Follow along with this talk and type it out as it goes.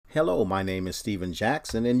Hello, my name is Stephen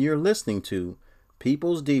Jackson, and you're listening to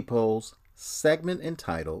People's Depot's segment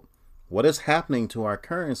entitled, What is Happening to Our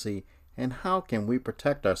Currency and How Can We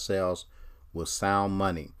Protect Ourselves with Sound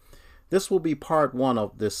Money? This will be part one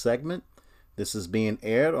of this segment. This is being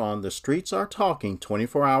aired on the Streets Are Talking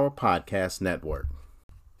 24-hour podcast network.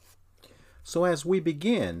 So as we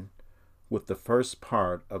begin with the first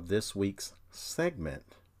part of this week's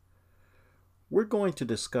segment, we're going to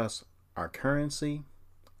discuss our currency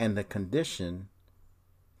and the condition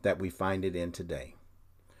that we find it in today.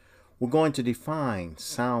 We're going to define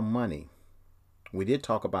sound money. We did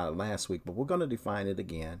talk about it last week, but we're going to define it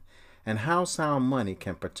again, and how sound money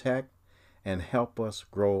can protect and help us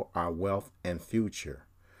grow our wealth and future.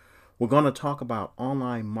 We're going to talk about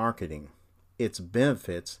online marketing, its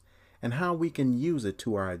benefits, and how we can use it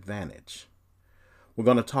to our advantage. We're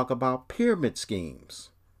going to talk about pyramid schemes.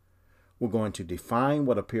 We're going to define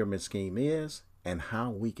what a pyramid scheme is and how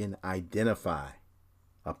we can identify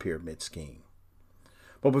a pyramid scheme.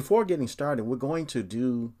 But before getting started, we're going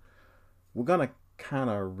to kind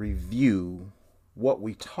of review what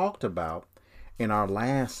we talked about in our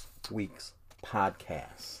last week's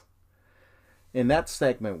podcast. In that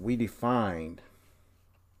segment, we defined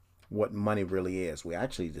what money really is. We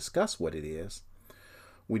actually discussed what it is.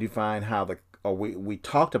 We defined we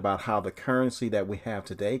talked about how the currency that we have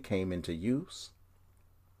today came into use.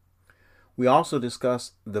 We also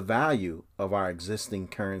discussed the value of our existing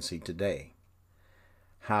currency today,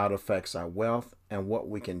 how it affects our wealth, and what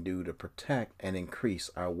we can do to protect and increase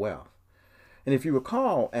our wealth. And if you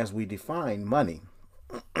recall, as we defined money,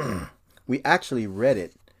 we actually read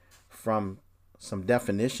it from some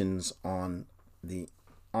definitions on the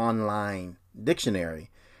online dictionary,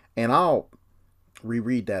 and I'll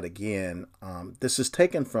reread that again. This is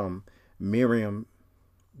taken from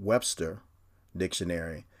Merriam-Webster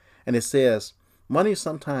dictionary. And it says, money is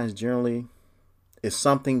something generally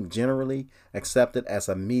accepted as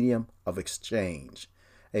a medium of exchange,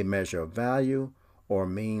 a measure of value, or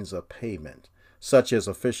means of payment, such as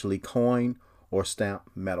officially coin or stamp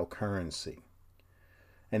metal currency.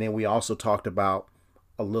 And then we also talked about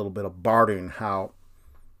a little bit of bartering, how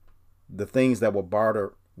the things that were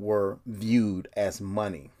bartered were viewed as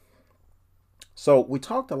money. So we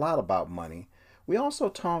talked a lot about money. We also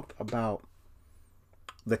talked about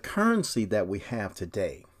the currency that we have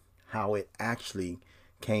today, how it actually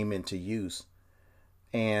came into use.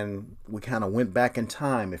 And we kind of went back in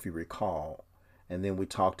time, if you recall. And then we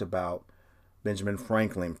talked about Benjamin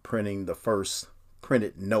Franklin printing the first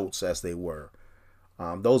printed notes, as they were.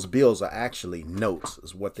 Those bills are actually notes,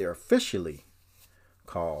 is what they're officially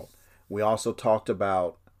called. We also talked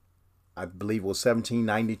about, I believe it was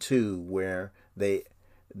 1792, where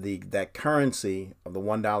that currency of the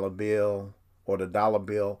 $1 bill or the dollar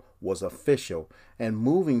bill was official, and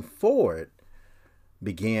moving forward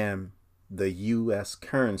began the U.S.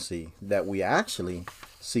 currency that we actually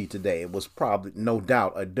see today. It was probably, no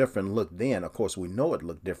doubt, a different look then. Of course, we know it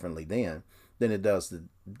looked differently then than it does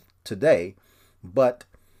today, but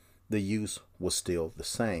the use was still the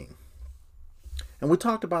same. And we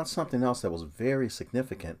talked about something else that was very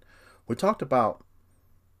significant. We talked about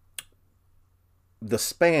the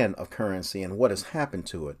span of currency and what has happened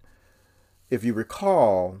to it. If you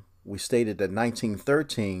recall, we stated that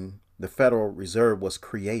 1913, the Federal Reserve was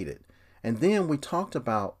created. And then we talked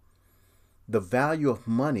about the value of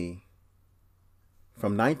money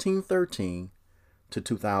from 1913 to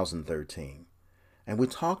 2013. And we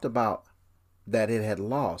talked about that it had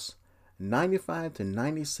lost 95 to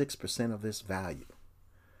 96% of its value.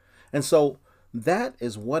 And so that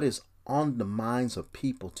is what is on the minds of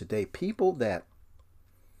people today. People that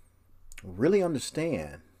really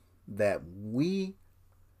understand that we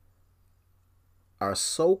are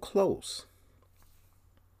so close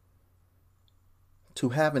to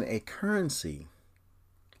having a currency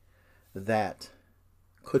that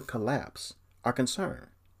could collapse are concerned.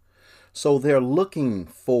 So they're looking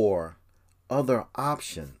for other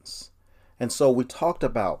options. And so we talked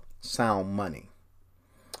about sound money.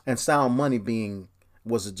 And sound money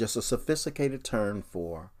was just a sophisticated term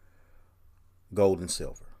for gold and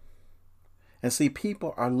silver. And see,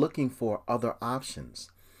 people are looking for other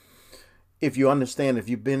options. If you understand, if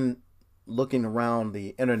you've been looking around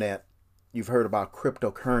the internet, you've heard about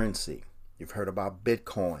cryptocurrency. You've heard about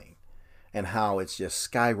Bitcoin and how it's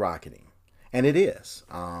just skyrocketing. And it is.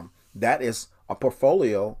 That is a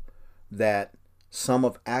portfolio that some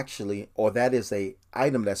have actually, or that is a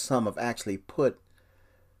item that some have actually put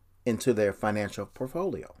into their financial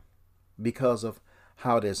portfolio because of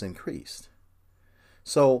how it has increased.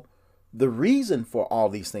 So the reason for all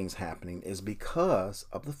these things happening is because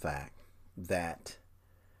of the fact that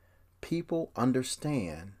people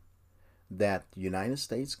understand that the United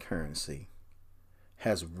States currency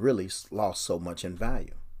has really lost so much in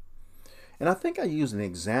value. And I think I used an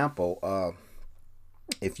example of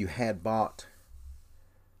if you had bought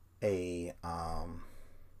a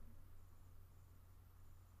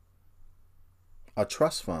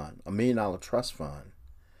trust fund, $1 million trust fund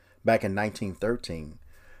back in 1913,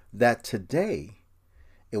 that today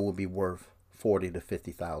it will be worth $40,000 to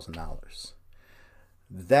 $50,000.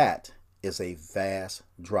 That is a vast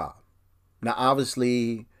drop. Now,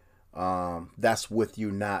 obviously, that's with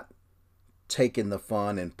you not taking the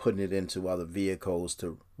fund and putting it into other vehicles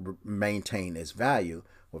to maintain its value.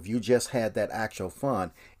 If you just had that actual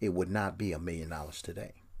fund, it would not be $1 million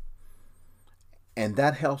today. And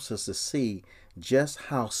that helps us to see just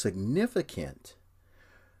how significant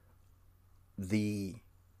the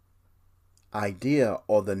idea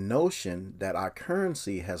or the notion that our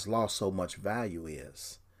currency has lost so much value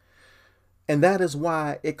is. And that is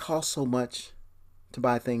why it costs so much to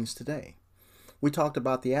buy things today. We talked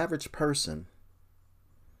about the average person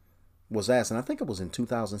was asked, and I think it was in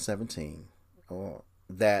 2017,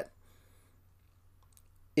 that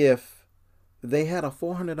if they had a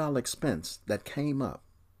 $400 expense that came up,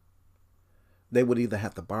 they would either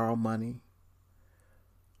have to borrow money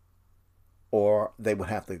or they would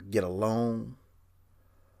have to get a loan,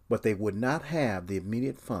 but they would not have the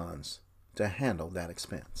immediate funds to handle that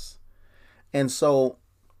expense. And so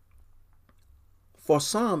for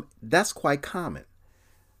some, that's quite common.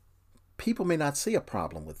 People may not see a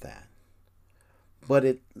problem with that, but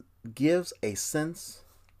it gives a sense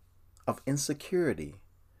of insecurity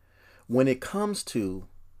when it comes to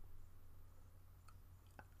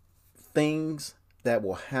things that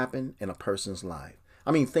will happen in a person's life.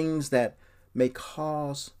 I mean, things that may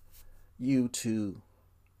cause you to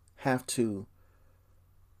have to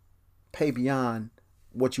pay beyond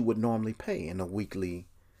what you would normally pay in a weekly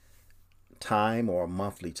time or a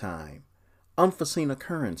monthly time. Unforeseen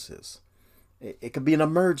occurrences. It could be an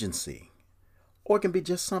emergency, or it can be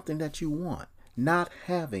just something that you want. Not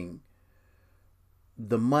having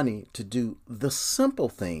the money to do the simple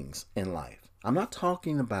things in life. I'm not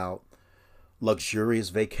talking about luxurious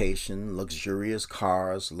vacation, luxurious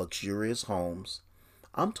cars, luxurious homes.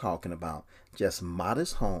 I'm talking about just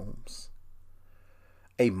modest homes,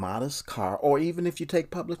 a modest car, or even if you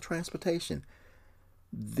take public transportation,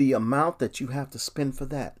 the amount that you have to spend for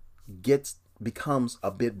that becomes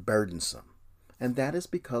a bit burdensome. And that is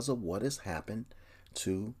because of what has happened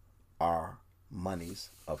to our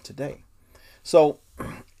monies of today. So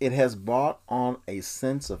it has brought on a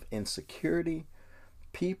sense of insecurity.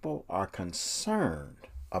 People are concerned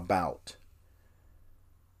about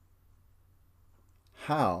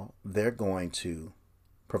how they're going to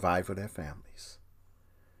provide for their families.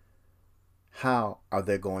 How are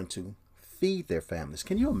they going to feed their families?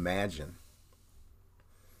 Can you imagine?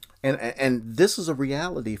 And this is a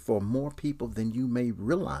reality for more people than you may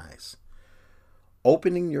realize.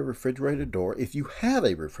 Opening your refrigerator door, if you have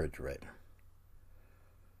a refrigerator,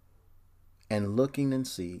 and looking and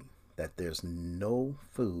see that there's no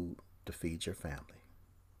food to feed your family.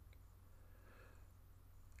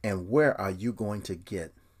 And where are you going to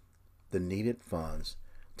get the needed funds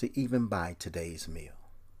to even buy today's meal?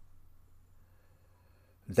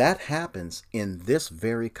 That happens in this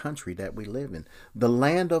very country that we live in, the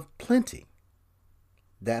land of plenty.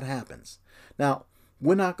 That happens. Now,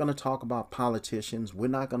 we're not going to talk about politicians. We're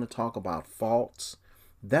not going to talk about faults.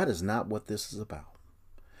 That is not what this is about.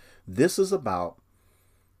 This is about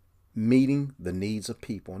meeting the needs of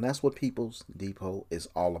people, and that's what People's Depot is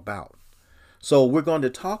all about. So we're going to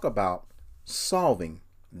talk about solving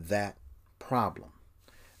that problem.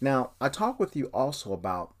 Now, I talk with you also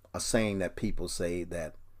about a saying that people say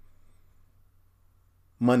that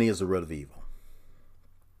money is the root of evil.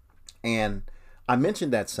 And I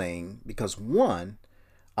mentioned that saying because, one,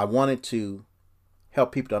 I wanted to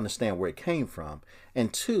help people to understand where it came from,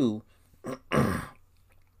 and two,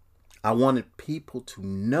 I wanted people to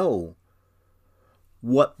know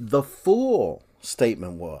what the full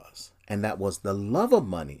statement was, and that was the love of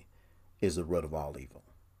money is the root of all evil.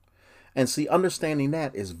 And see, understanding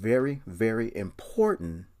that is very, very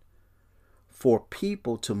important for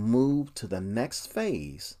people to move to the next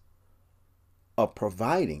phase of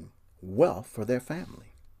providing wealth for their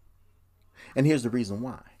family. And here's the reason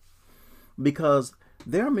why. Because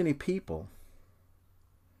there are many people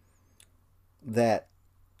that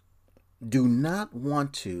do not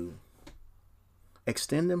want to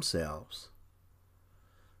extend themselves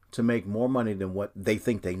to make more money than what they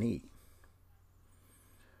think they need.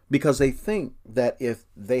 Because they think that if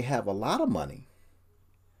they have a lot of money,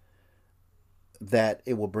 that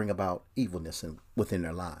it will bring about evilness within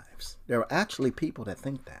their lives. There are actually people that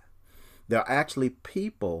think that. There are actually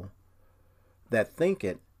people that think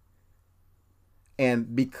it.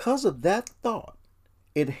 And because of that thought,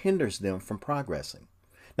 it hinders them from progressing.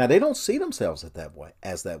 Now, they don't see themselves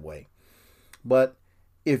as that way. But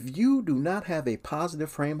if you do not have a positive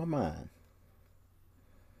frame of mind,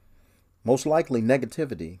 most likely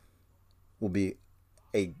negativity will be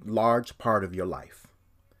a large part of your life.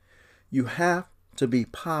 You have to be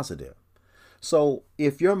positive. So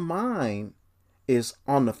if your mind is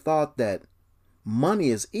on the thought that money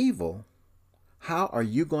is evil, how are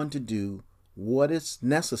you going to do what is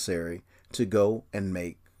necessary to go and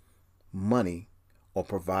make money or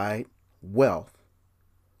provide wealth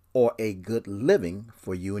or a good living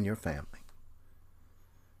for you and your family?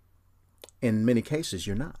 In many cases,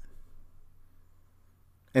 you're not.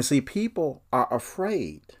 And see, people are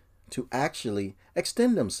afraid to actually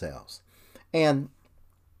extend themselves. And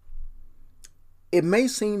it may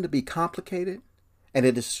seem to be complicated, and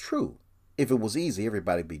it is true. If it was easy,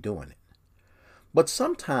 everybody would be doing it. But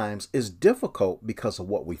sometimes it's difficult because of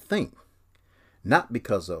what we think, not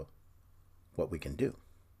because of what we can do.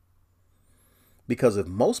 Because if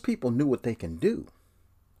most people knew what they can do,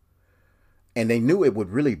 and they knew it would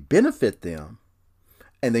really benefit them,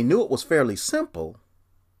 and they knew it was fairly simple,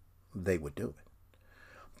 they would do it.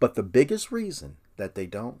 But the biggest reason that they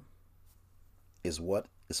don't is what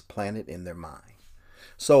is planted in their mind.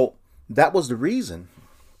 So that was the reason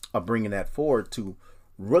of bringing that forward, to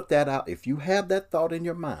root that out. If you have that thought in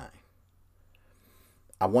your mind,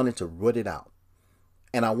 I wanted to root it out.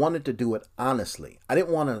 And I wanted to do it honestly. I didn't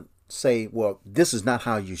want to say, well, this is not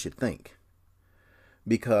how you should think.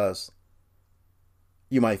 Because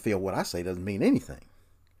you might feel what I say doesn't mean anything.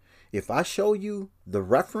 If I show you the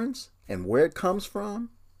reference and where it comes from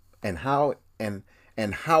and how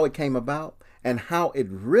it came about and how it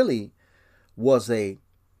really was a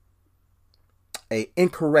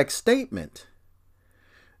incorrect statement,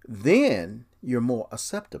 then you're more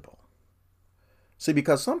acceptable. See,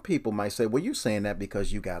 because some people might say, well, you're saying that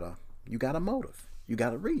because you got a motive. You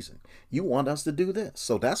got a reason. You want us to do this.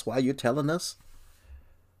 So that's why you're telling us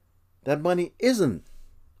that money isn't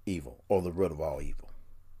evil or the root of all evil.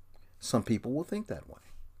 Some people will think that way.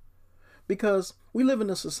 Because we live in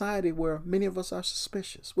a society where many of us are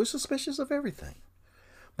suspicious. We're suspicious of everything.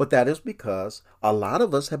 But that is because a lot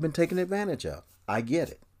of us have been taken advantage of. I get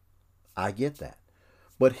it. I get that.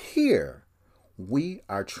 But here, we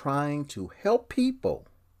are trying to help people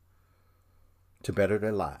to better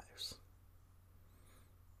their lives,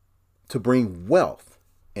 to bring wealth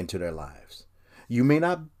into their lives. You may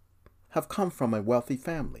not have come from a wealthy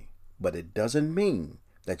family, but it doesn't mean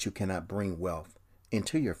that you cannot bring wealth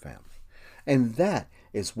into your family. And that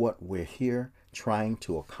is what we're here trying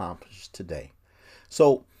to accomplish today.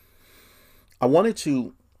 So I wanted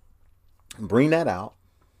to bring that out,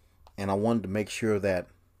 and I wanted to make sure that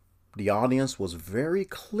the audience was very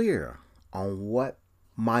clear on what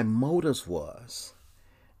my motives was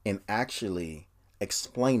in actually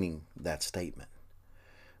explaining that statement.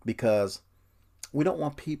 Because we don't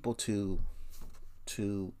want people to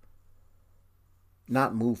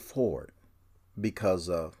not move forward because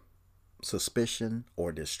of suspicion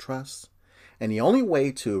or distrust. And the only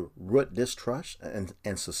way to root distrust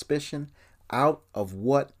and suspicion out of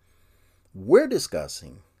what we're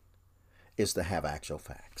discussing is to have actual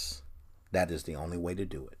facts. That is the only way to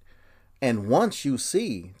do it. And once you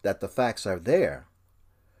see that the facts are there,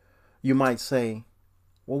 you might say,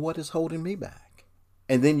 well, what is holding me back?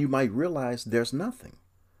 And then you might realize there's nothing.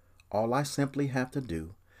 All I simply have to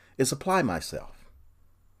do is apply myself.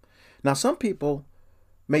 Now, some people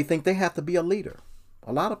may think they have to be a leader.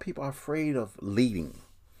 A lot of people are afraid of leading.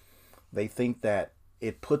 They think that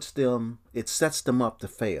it sets them up to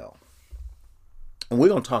fail. And we're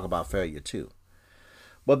going to talk about failure too.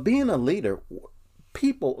 But being a leader,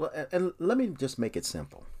 people, and let me just make it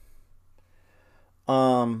simple.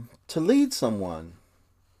 To lead someone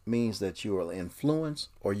means that you will influence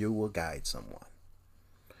or you will guide someone.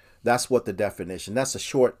 That's what the definition, that's a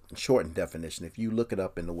shortened definition. If you look it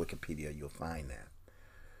up in the Wikipedia, you'll find that.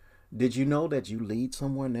 Did you know that you lead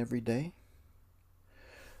someone every day?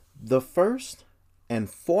 The first and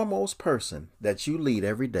foremost person that you lead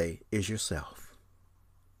every day is yourself.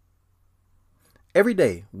 Every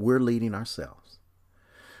day, we're leading ourselves.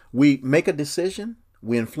 We make a decision,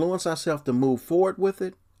 we influence ourselves to move forward with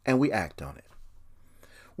it, and we act on it.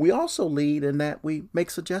 We also lead in that we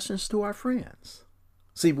make suggestions to our friends.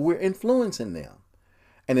 See, we're influencing them.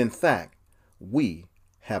 And in fact, we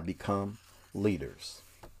have become leaders.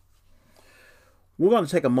 We're going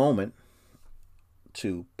to take a moment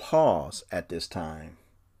to pause at this time,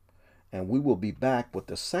 and we will be back with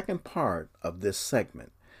the second part of this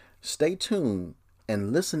segment. Stay tuned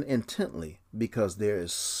and listen intently because there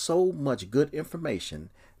is so much good information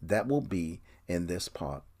that will be in this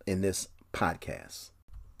podcast.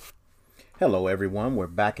 Hello everyone, we're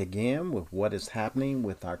back again with what is happening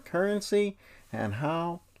with our currency and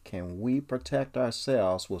how can we protect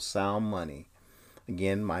ourselves with sound money.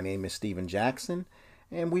 Again, my name is Stephen Jackson,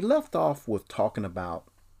 and we left off with talking about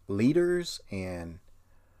leaders and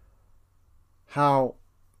how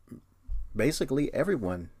basically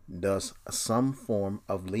everyone does some form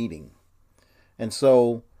of leading. And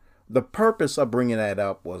so the purpose of bringing that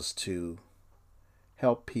up was to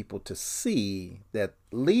help people to see that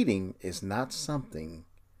leading is not something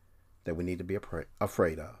that we need to be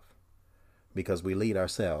afraid of, because we lead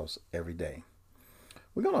ourselves every day.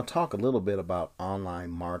 We're going to talk a little bit about online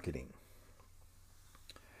marketing.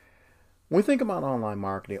 When we think about online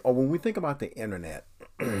marketing, or when we think about the internet,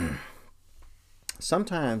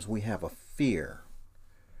 sometimes we have a fear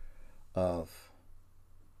of,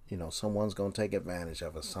 someone's going to take advantage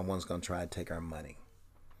of us. Someone's going to try to take our money.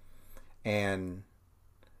 And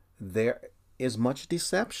there is much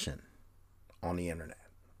deception on the internet.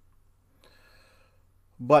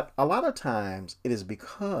 But a lot of times it is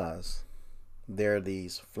because there are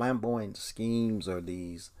these flamboyant schemes or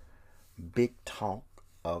these big talk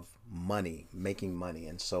of money, making money.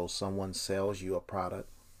 And so someone sells you a product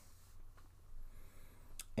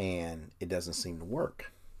and it doesn't seem to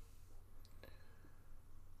work.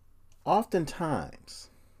 Oftentimes,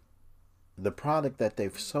 the product that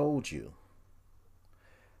they've sold you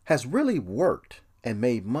has really worked and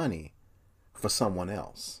made money for someone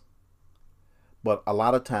else. But a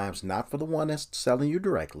lot of times not for the one that's selling you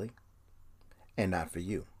directly and not for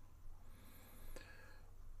you.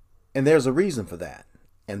 And there's a reason for that.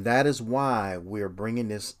 And that is why we're bringing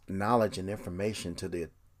this knowledge and information to the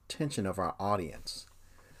attention of our audience.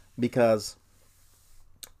 Because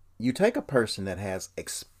you take a person that has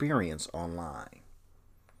experience online,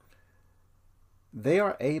 they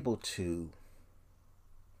are able to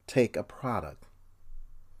take a product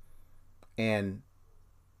and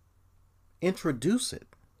introduce it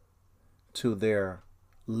to their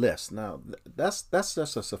list. Now, that's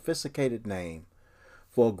just a sophisticated name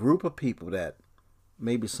for a group of people that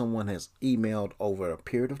maybe someone has emailed over a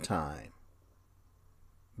period of time,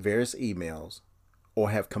 various emails, or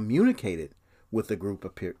have communicated with a group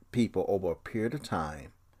of people over a period of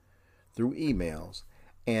time through emails,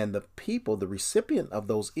 and the people, the recipient of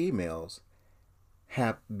those emails,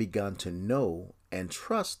 have begun to know and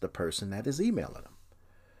trust the person that is emailing them.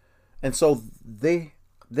 And so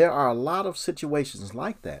there are a lot of situations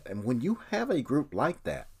like that. And when you have a group like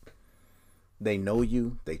that, they know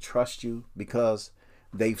you, they trust you, because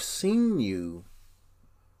they've seen you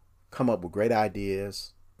come up with great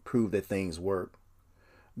ideas, prove that things work.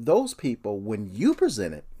 Those people, when you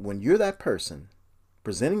present it, when you're that person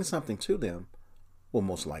presenting something to them, will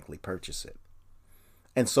most likely purchase it.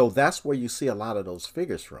 And so that's where you see a lot of those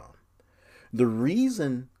figures from. The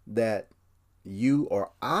reason that you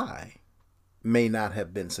or I may not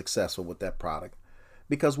have been successful with that product,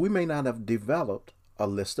 because we may not have developed a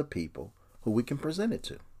list of people who we can present it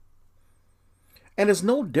to. And it's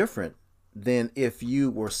no different than if you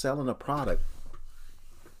were selling a product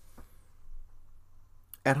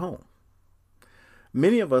at home.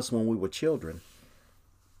 Many of us, when we were children,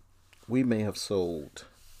 we may have sold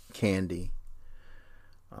candy,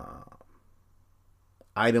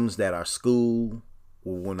 items that our school,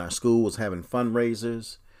 when our school was having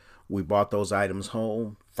fundraisers, we bought those items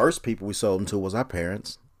home. First people we sold them to was our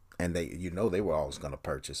parents, and they were always going to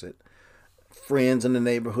purchase it. Friends in the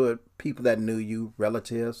neighborhood, people that knew you,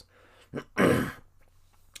 relatives.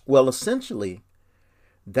 Well, essentially,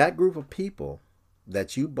 that group of people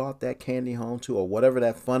that you bought that candy home to, or whatever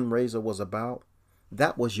that fundraiser was about,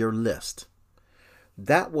 that was your list.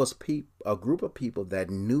 That was a group of people that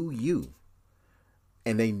knew you,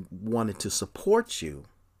 and they wanted to support you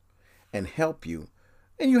and help you,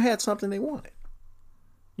 and you had something they wanted.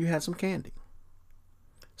 You had some candy.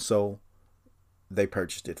 So they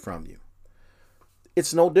purchased it from you.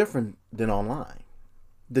 It's no different than online.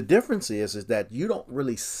 The difference is that you don't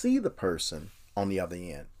really see the person on the other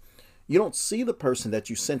end. You don't see the person that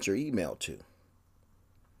you sent your email to.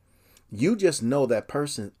 You just know that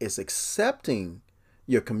person is accepting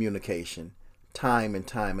your communication time and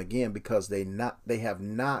time again because they have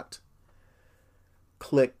not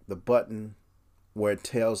clicked the button where it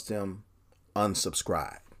tells them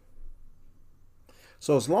unsubscribe.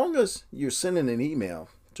 So as long as you're sending an email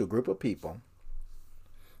to a group of people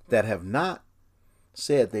that have not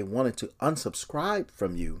said they wanted to unsubscribe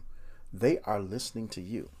from you, they are listening to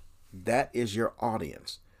you. That is your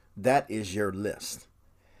audience. That is your list.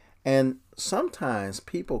 And sometimes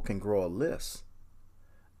people can grow a list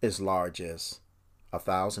as large as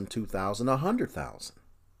 1,000, 2,000, 100,000.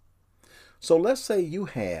 So let's say you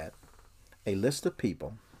had a list of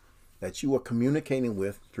people that you were communicating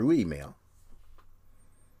with through email.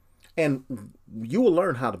 And you will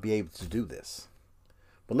learn how to be able to do this.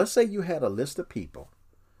 But let's say you had a list of people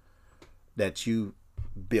that you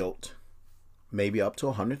built, maybe up to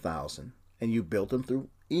 100,000, and you built them through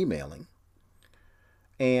emailing.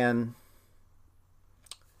 And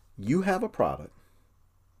you have a product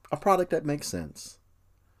that makes sense,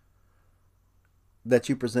 that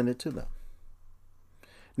you presented to them.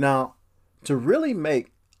 Now, to really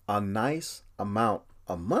make a nice amount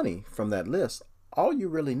of money from that list, all you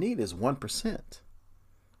really need is 1%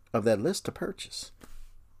 of that list to purchase.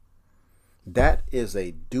 That is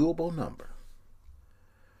a doable number.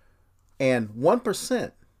 And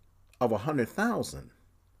 1% of 100,000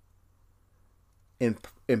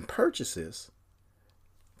 in purchases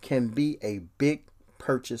can be a big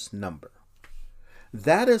purchase number.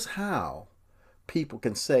 That is how people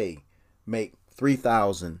can say make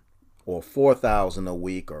 3,000 or 4,000 a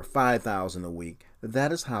week or 5,000 a week.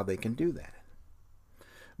 That is how they can do that,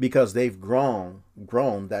 because they've grown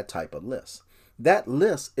that type of list. That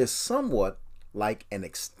list is somewhat like an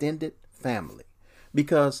extended family,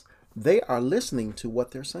 because they are listening to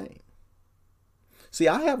what they're saying. See,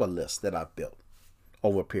 I have a list that I've built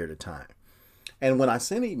over a period of time. And when I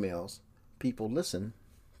send emails, people listen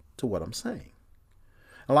to what I'm saying.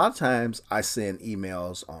 A lot of times I send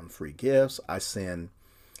emails on free gifts. I send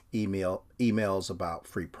emails about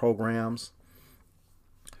free programs.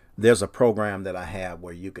 There's a program that I have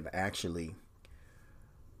where you can actually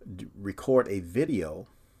record a video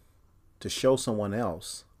to show someone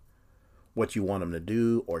else what you want them to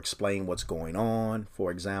do or explain what's going on.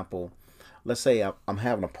 For example, let's say I'm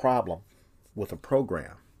having a problem with a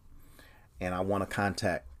program and I want to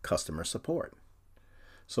contact customer support.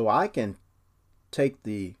 So I can take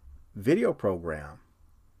the video program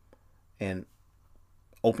and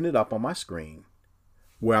open it up on my screen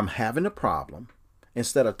where I'm having a problem.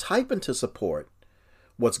 Instead of typing to support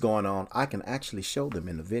what's going on, I can actually show them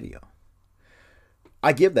in the video.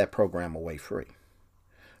 I give that program away free.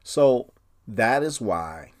 So that is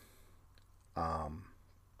why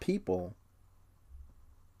people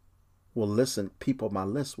will listen. People on my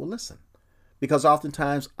list will listen, because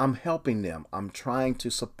oftentimes I'm helping them. I'm trying to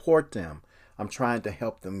support them. I'm trying to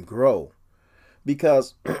help them grow.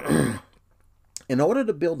 Because in order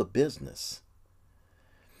to build a business,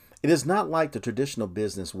 it is not like the traditional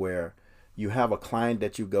business where you have a client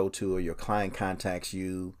that you go to, or your client contacts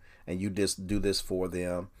you and you just do this for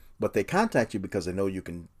them. But they contact you because they know you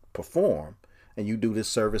can perform, and you do this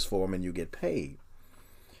service for them and you get paid.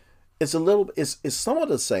 It's somewhat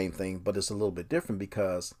the same thing, but it's a little bit different,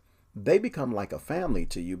 because they become like a family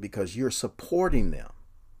to you because you're supporting them.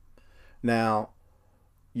 Now,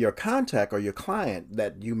 your contact or your client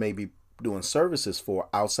that you may be doing services for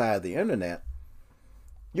outside the internet,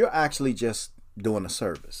 you're actually just doing a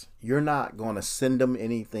service. You're not going to send them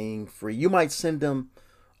anything free. You might send them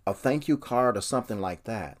a thank you card or something like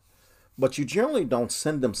that, but you generally don't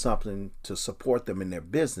send them something to support them in their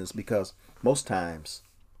business, because most times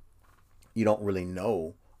you don't really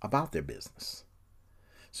know about their business.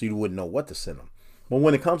 So you wouldn't know what to send them. But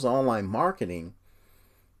when it comes to online marketing,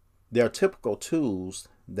 there are typical tools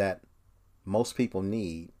that most people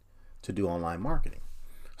need to do online marketing.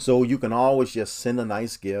 So you can always just send a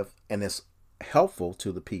nice gift, and it's helpful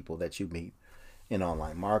to the people that you meet in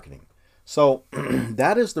online marketing. So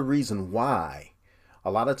that is the reason why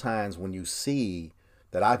a lot of times when you see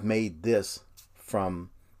that I've made this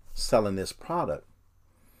from selling this product,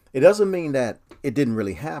 it doesn't mean that it didn't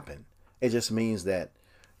really happen. It just means that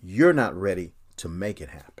you're not ready to make it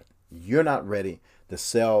happen. You're not ready to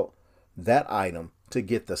sell that item to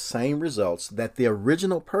get the same results that the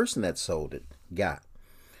original person that sold it got.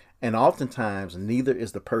 And oftentimes, neither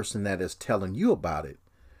is the person that is telling you about it.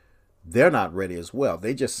 They're not ready as well.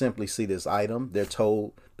 They just simply see this item. They're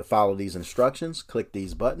told to follow these instructions, click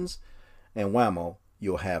these buttons, and whammo,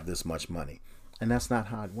 you'll have this much money. And that's not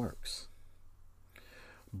how it works.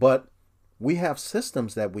 But we have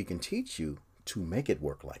systems that we can teach you to make it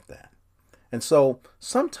work like that. And so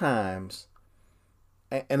sometimes,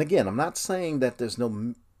 and again, I'm not saying that there's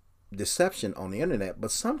no deception on the internet,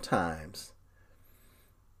 but sometimes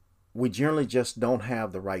we generally just don't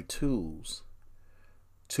have the right tools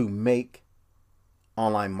to make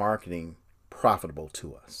online marketing profitable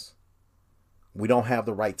to us. We don't have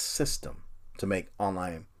the right system. to make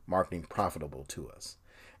online marketing profitable to us.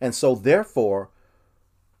 And so therefore,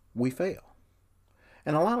 we fail.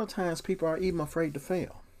 And a lot of times people are even afraid to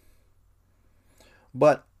fail.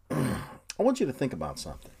 But I want you to think about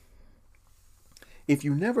something. If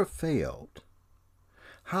you never failed,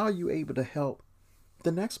 how are you able to help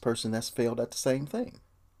the next person that's failed at the same thing?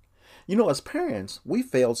 You know, as parents, we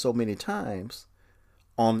failed so many times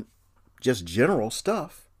on just general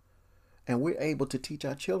stuff, and we're able to teach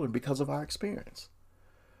our children because of our experience.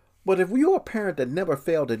 But if you're a parent that never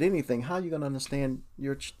failed at anything, how are you going to understand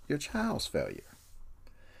your child's failure?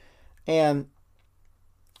 And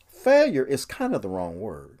failure is kind of the wrong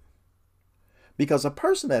word, because a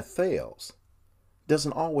person that fails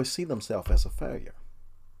doesn't always see themselves as a failure.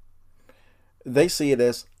 They see it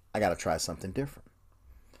as, I got to try something different.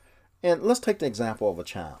 And let's take the example of a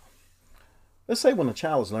child. Let's say when a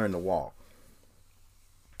child is learning to walk,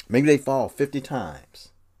 maybe they fall 50 times.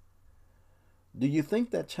 Do you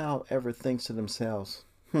think that child ever thinks to themselves,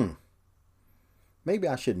 maybe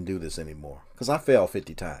I shouldn't do this anymore because I fell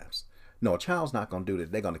 50 times? No, a child's not going to do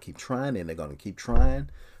that. They're going to keep trying, and they're going to keep trying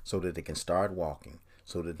so that they can start walking,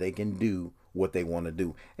 so that they can do what they want to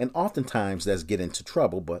do. And oftentimes that's get into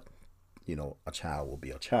trouble, but you know, a child will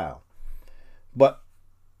be a child. But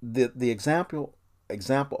the example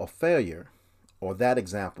of failure, or that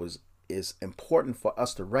example, is important for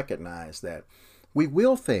us to recognize that we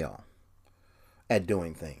will fail at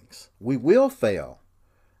doing things. We will fail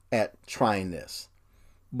at trying this,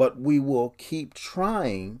 but we will keep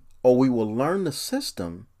trying, or we will learn the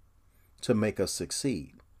system to make us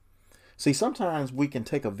succeed. See, sometimes we can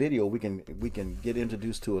take a video, we can get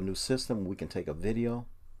introduced to a new system, we can take a video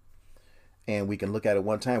and we can look at it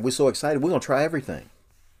one time. We're so excited, we're going to try everything.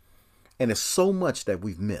 And it's so much that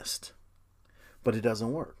we've missed, but it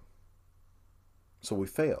doesn't work. So we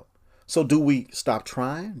fail. So do we stop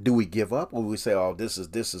trying? Do we give up? Or we say, oh, this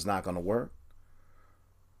is not going to work?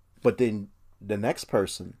 But then the next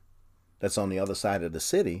person that's on the other side of the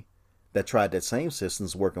city that tried that same system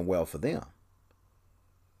is working well for them.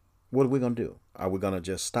 What are we going to do? Are we going to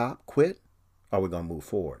just stop, quit? Or are we going to move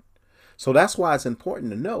forward? So that's why it's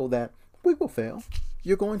important to know that we will fail.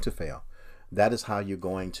 You're going to fail. That is how you're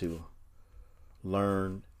going to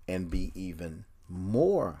learn and be even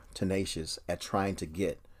more tenacious at trying to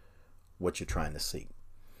get what you're trying to seek.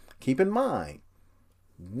 Keep in mind,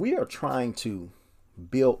 we are trying to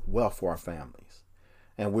build wealth for our families,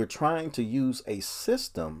 and we're trying to use a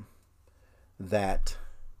system that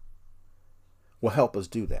will help us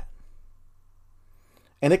do that.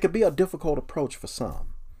 And it could be a difficult approach for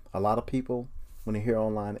some. A lot of people, when they hear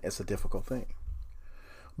online, it's a difficult thing.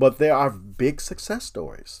 But there are big success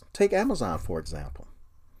stories. Take Amazon, for example.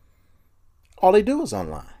 All they do is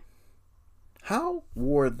online. How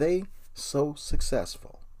were they so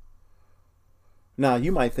successful? Now,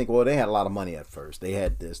 you might think, well, they had a lot of money at first. They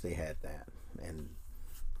had this, they had that.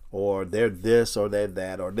 Or they're this, or they're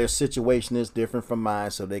that, or their situation is different from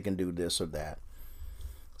mine, so they can do this or that.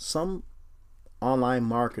 Some online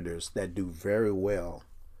marketers that do very well,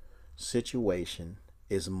 situation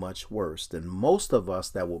is much worse than most of us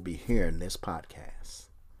that will be hearing this podcast.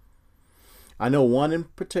 I know one in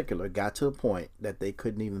particular got to a point that they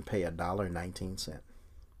couldn't even pay $1.19.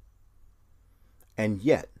 And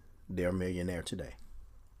yet they're a millionaire today.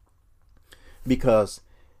 Because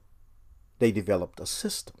they developed a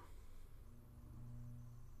system.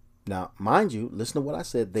 Now, mind you, listen to what I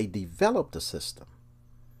said. They developed a system.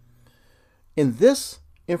 In this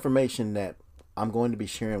information that I'm going to be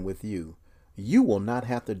sharing with you, you will not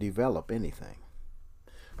have to develop anything.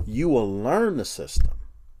 You will learn the system,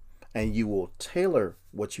 and you will tailor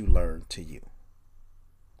what you learn to you.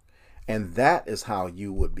 And that is how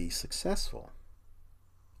you would be successful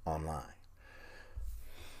online.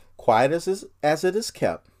 Quiet as it is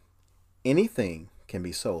kept, anything can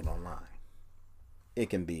be sold online. It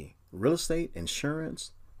can be real estate,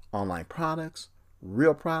 insurance, online products,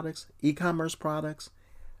 real products, e-commerce products,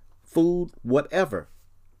 food, whatever.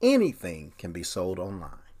 Anything can be sold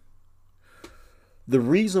online. The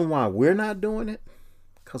reason why we're not doing it,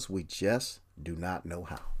 because we just do not know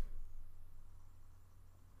how.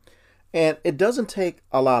 And it doesn't take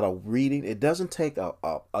a lot of reading. It doesn't take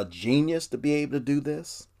a genius to be able to do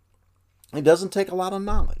this. It doesn't take a lot of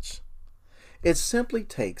knowledge. It simply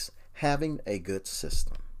takes having a good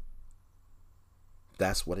system.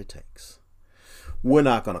 That's what it takes. We're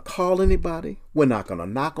not going to call anybody. We're not going to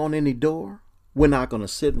knock on any door. We're not going to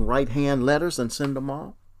sit and write hand letters and send them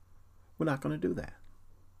off. We're not going to do that.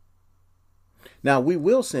 Now, we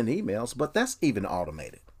will send emails, but that's even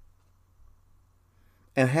automated.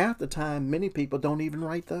 And half the time, many people don't even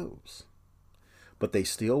write those. But they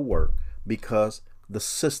still work because the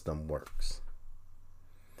system works.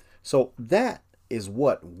 So that is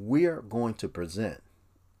what we're going to present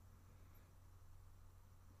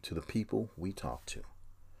to the people we talk to.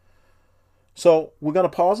 So we're going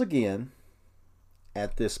to pause again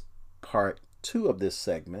at this part 2 of this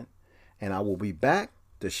segment, and I will be back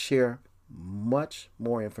to share much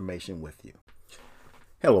more information with you.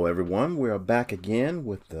 Hello, everyone. We are back again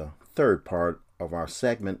with the third part of our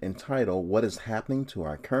segment entitled, What is Happening to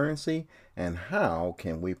Our Currency and How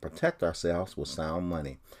Can We Protect Ourselves with Sound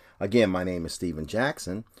Money? Again, my name is Steven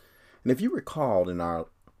Jackson. And if you recall, in our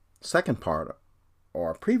second part or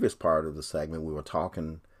our previous part of the segment, we were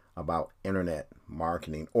talking about internet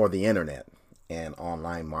marketing, or the internet and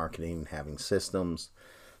online marketing, having systems,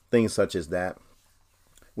 things such as that.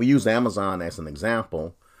 We used Amazon as an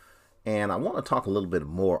example, and I want to talk a little bit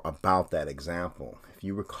more about that example. If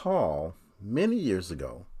you recall, many years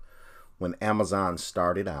ago, when Amazon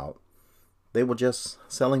started out, they were just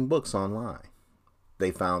selling books online.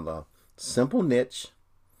 They found a simple niche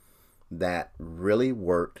that really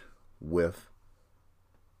worked with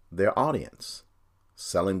their audience,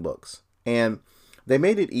 selling books. And they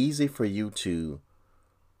made it easy for you to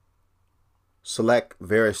select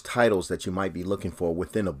various titles that you might be looking for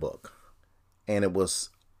within a book. And it was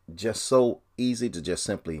just so easy to just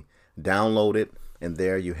simply download it, and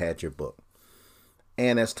there you had your book.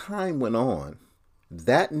 And as time went on,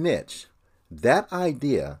 that niche, that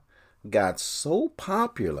idea got so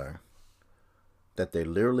popular that they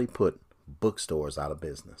literally put bookstores out of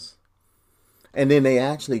business. And then they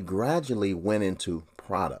actually gradually went into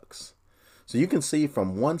products. So you can see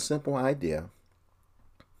from one simple idea,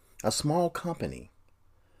 a small company,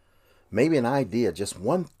 maybe an idea, just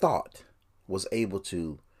one thought, was able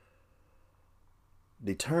to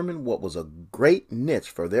determine what was a great niche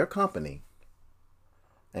for their company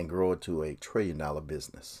and grow it to a $1 trillion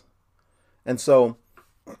business. And so,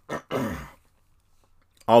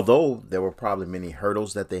 although there were probably many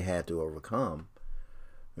hurdles that they had to overcome,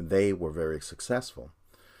 they were very successful.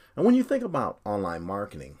 And when you think about online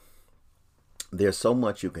marketing, there's so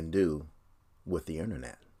much you can do with the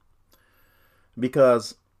internet.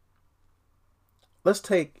 Because let's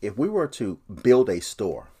take, if we were to build a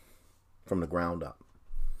store from the ground up,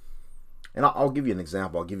 and I'll give you an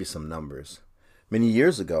example, I'll give you some numbers. Many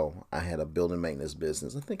years ago, I had a building maintenance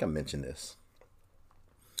business. I think I mentioned this.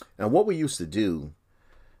 And what we used to do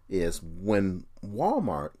is when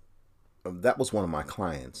Walmart, that was one of my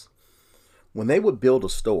clients, when they would build a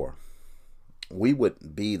store, we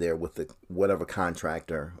would be there with the whatever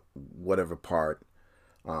contractor, whatever part.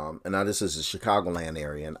 And now this is the Chicagoland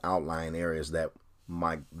area and outlying areas that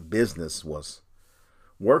my business was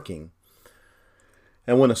working.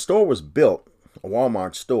 And when a store was built, a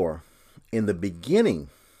Walmart store, in the beginning,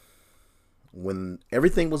 when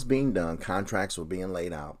everything was being done, contracts were being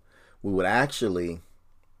laid out, we would actually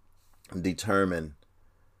determine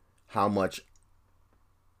how much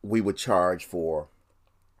we would charge for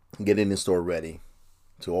getting the store ready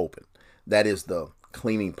to open. That is the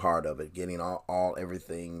cleaning part of it, getting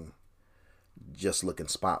everything just looking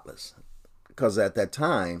spotless. Because at that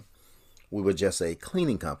time, we were just a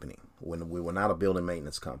cleaning company, when we were not a building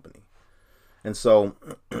maintenance company. And so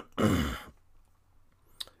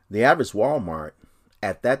the average Walmart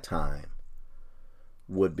at that time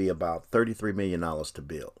would be about $33 million to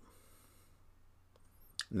build.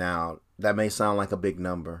 Now, that may sound like a big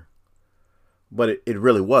number, but it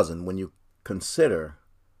really wasn't when you consider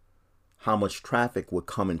how much traffic would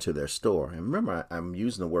come into their store. And remember, I'm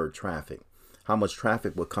using the word traffic. How much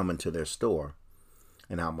traffic would come into their store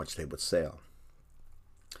and how much they would sell.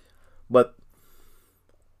 But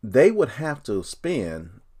they would have to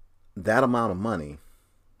spend that amount of money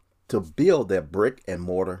to build their brick and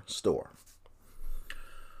mortar store.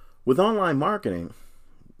 With online marketing,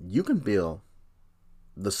 you can build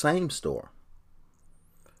the same store.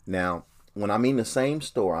 Now, when I mean the same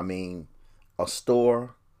store, I mean a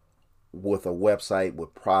store with a website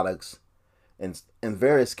with products and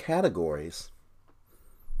various categories,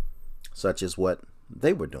 such as what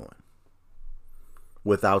they were doing,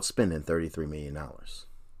 without spending $33 million.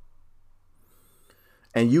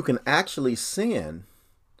 And you can actually send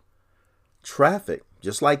traffic,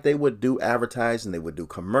 just like they would do advertising. They would do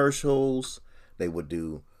commercials, they would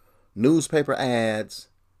do newspaper ads,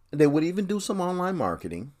 and they would even do some online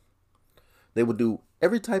marketing. They would do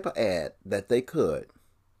every type of ad that they could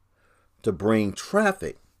to bring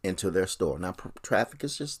traffic into their store. Now, traffic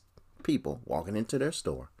is just people walking into their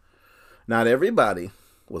store. Not everybody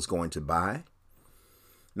was going to buy.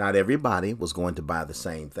 Not everybody was going to buy the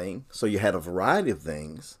same thing. So you had a variety of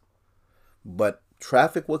things, but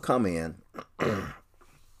traffic would come in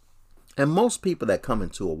And most people that come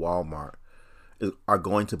into a Walmart are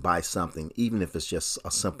going to buy something, even if it's just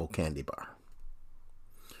a simple candy bar.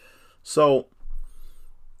 So,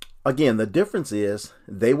 again, the difference is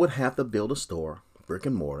they would have to build a store, brick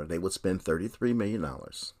and mortar. They would spend $33 million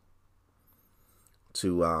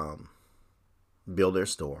to build their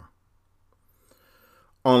store.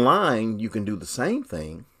 Online, you can do the same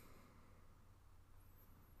thing.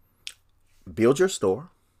 Build your store,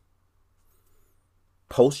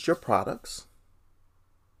 post your products,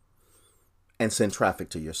 and send traffic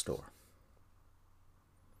to your store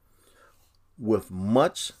with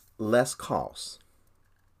much less cost.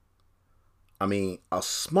 I mean, a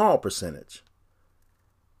small percentage,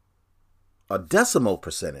 a decimal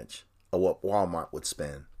percentage of what Walmart would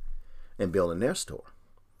spend in building their store.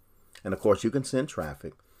 And of course, you can send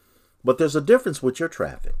traffic, but there's a difference with your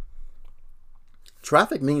traffic.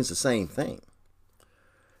 Traffic means the same thing,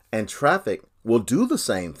 and traffic will do the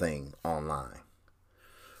same thing online.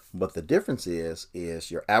 But the difference is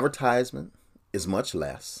your advertisement is much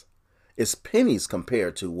less. It's pennies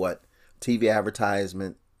compared to what TV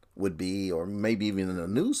advertisement would be, or maybe even in a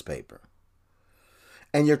newspaper.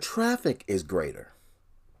 And your traffic is greater.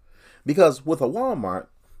 Because with a Walmart,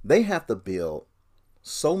 they have to build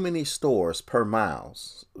so many stores per mile.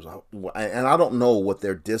 And I don't know what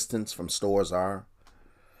their distance from stores are,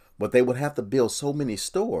 but they would have to build so many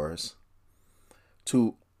stores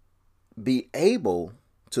to be able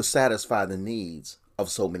to satisfy the needs of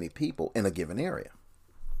so many people in a given area.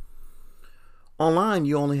 Online,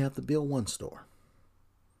 you only have to build one store.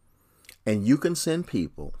 And you can send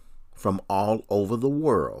people from all over the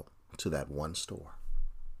world to that one store.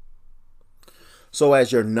 So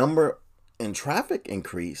as your number in traffic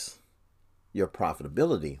increase, your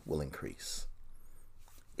profitability will increase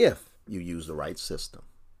if you use the right system.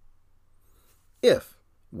 If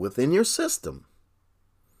within your system,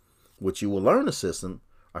 which you will learn the system,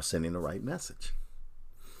 are sending the right message.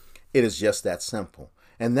 It is just that simple.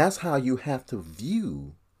 And that's how you have to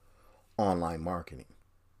view online marketing.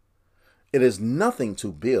 It is nothing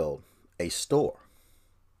to build a store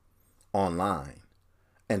online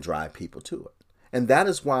and drive people to it. And that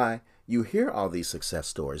is why you hear all these success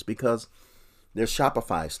stories, because there's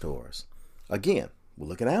Shopify stores. Again, we'll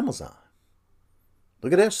look at Amazon.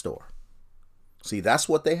 Look at their store. See, that's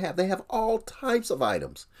what they have. They have all types of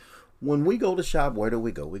items. When we go to shop, where do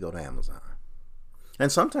we go? We go to Amazon.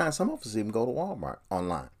 And sometimes some of us even go to Walmart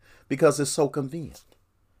online because it's so convenient.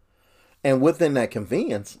 And within that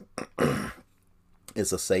convenience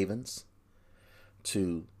is a savings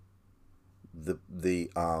to the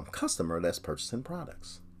customer that's purchasing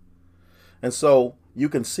products. And so you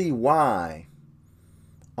can see why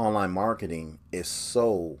online marketing is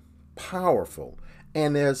so powerful,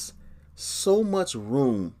 and there's so much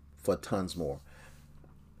room for tons more.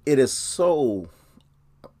 It is so,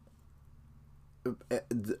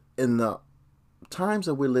 in the times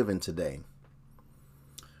that we live in today,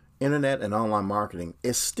 internet and online marketing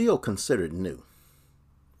is still considered new.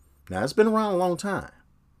 Now, it's been around a long time,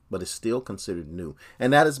 but it's still considered new.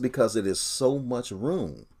 And that is because it is so much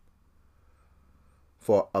room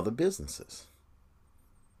for other businesses.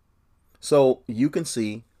 So you can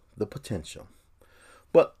see the potential.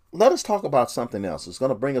 But let us talk about something else. It's going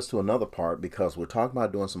to bring us to another part, because we're talking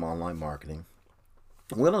about doing some online marketing.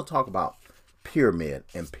 We're going to talk about pyramid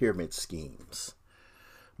and pyramid schemes,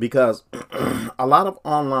 because a lot of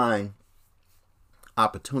online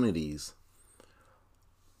opportunities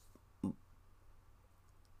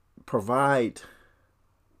provide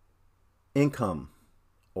income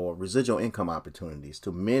or residual income opportunities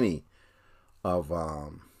to many of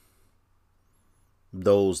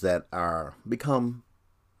those that are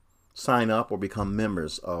sign up or become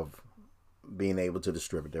members of being able to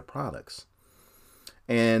distribute their products.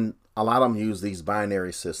 And a lot of them use these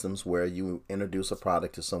binary systems where you introduce a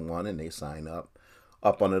product to someone and they sign up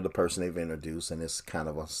under the person they've introduced, and it's kind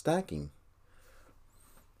of a stacking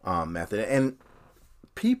method. And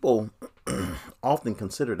people often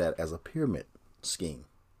consider that as a pyramid scheme.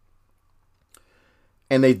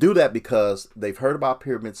 And they do that because they've heard about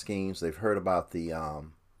pyramid schemes. They've heard about the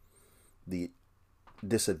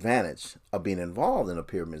disadvantage of being involved in a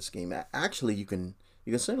pyramid scheme. Actually, you can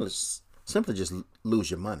simply just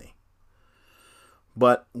lose your money.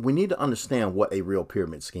 But we need to understand what a real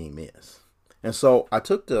pyramid scheme is. And so I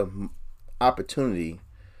took the opportunity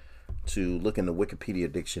to look in the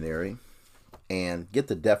Wikipedia dictionary and get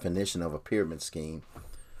the definition of a pyramid scheme.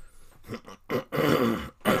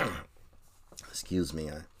 Excuse me,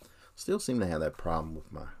 I still seem to have that problem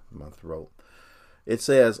with my throat. It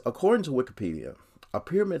says, according to Wikipedia, a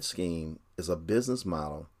pyramid scheme is a business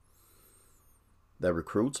model that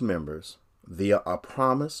recruits members via a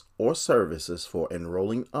promise or services for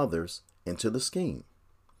enrolling others into the scheme,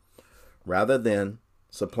 rather than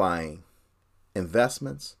supplying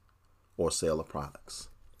investments or sale of products.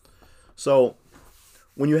 So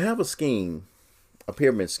when you have a scheme, a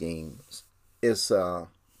pyramid scheme, it's a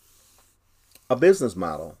business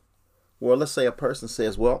model where, let's say, a person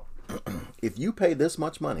says, well, if you pay this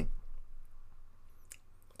much money,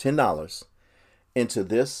 $10, into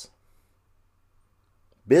this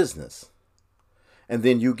business, and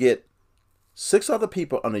then you get 6 other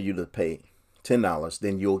people under you to pay $10,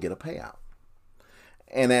 then you'll get a payout.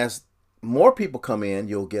 And as more people come in,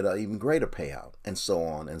 you'll get an even greater payout, and so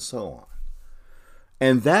on and so on.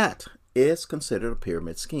 And that is considered a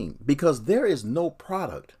pyramid scheme because there is no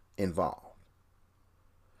product involved.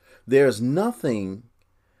 There's nothing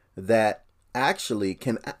that actually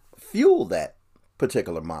can fuel that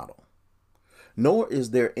particular model, nor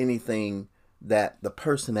is there anything that the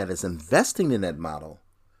person that is investing in that model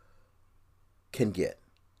can get.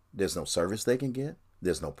 There's no service they can get.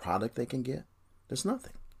 There's no product they can get. There's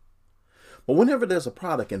nothing. But whenever there's a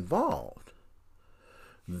product involved,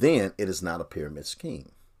 then it is not a pyramid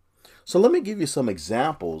scheme. So let me give you some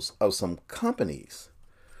examples of some companies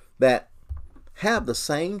that have the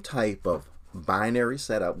same type of binary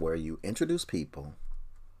setup where you introduce people,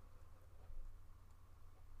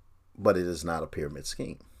 but it is not a pyramid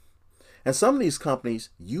scheme. And some of these companies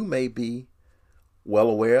you may be well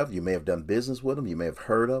aware of. You may have done business with them. You may have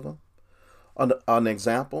heard of them. An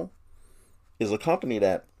example is a company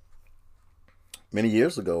that many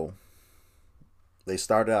years ago, they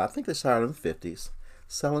started out, I think they started in the 50s,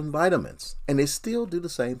 selling vitamins. And they still do the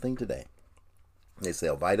same thing today. They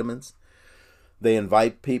sell vitamins. They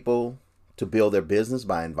invite people to build their business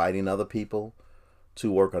by inviting other people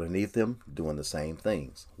to work underneath them, doing the same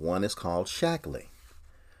things. One is called Shaklee.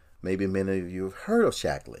 Maybe many of you have heard of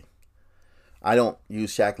Shaklee. I don't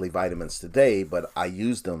use Shaklee vitamins today, but I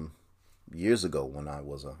used them years ago when I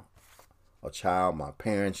was a child. My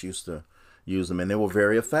parents used to use them, and they were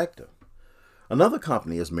very effective. Another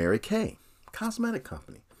company is Mary Kay, cosmetic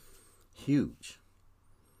company. Huge.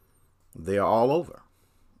 They are all over.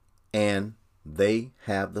 And they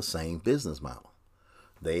have the same business model.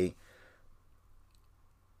 They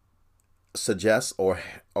suggest or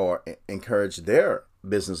encourage their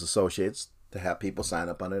business associates to have people sign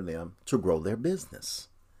up under them to grow their business.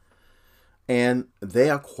 And they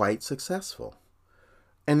are quite successful.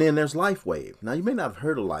 And then there's LifeWave. Now, you may not have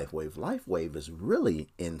heard of LifeWave. LifeWave is really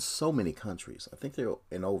in so many countries. I think they're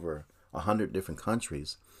in over 100 different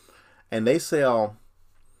countries. And they sell,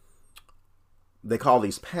 they call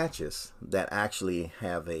these patches that actually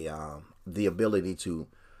have the ability to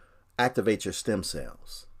activate your stem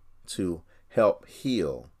cells to help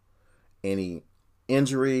heal any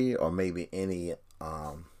injury or maybe any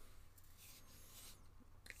I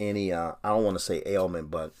don't want to say ailment,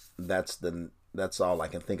 but that's all I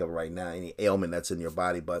can think of right now. Any ailment that's in your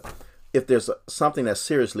body. But if there's something that's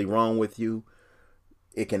seriously wrong with you,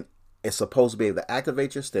 it's supposed to be able to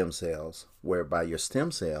activate your stem cells, whereby your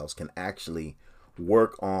stem cells can actually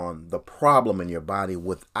work on the problem in your body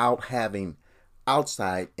without having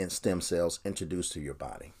outside stem cells introduced to your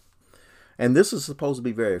body. And this is supposed to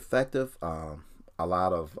be very effective. A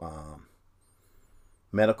lot of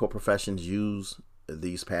medical professions use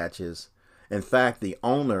these patches. In fact, the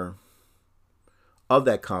owner of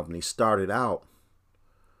that company started out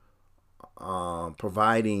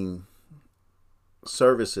providing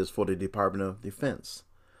services for the Department of Defense,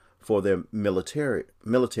 for their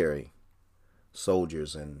military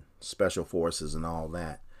soldiers and special forces and all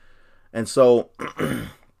that. And so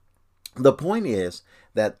the point is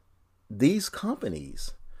that these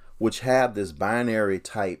companies, which have this binary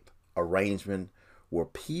type arrangement where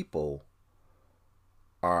people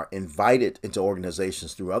are invited into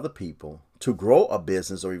organizations through other people to grow a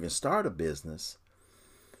business or even start a business,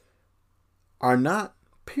 are not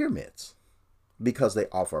pyramids because they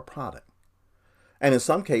offer a product. And in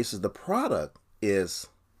some cases, the product is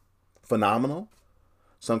phenomenal.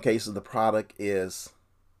 Some cases, the product is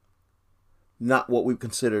not what we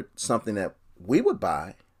consider something that we would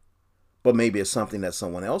buy, but maybe it's something that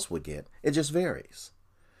someone else would get. It just varies.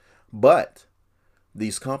 But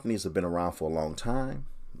these companies have been around for a long time.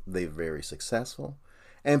 They're very successful.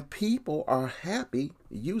 And people are happy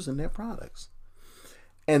using their products.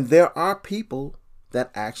 And there are people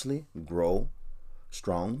that actually grow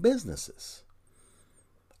strong businesses.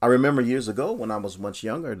 I remember years ago when I was much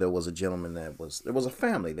younger, there was a gentleman there was a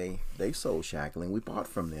family. They sold Shaklee. We bought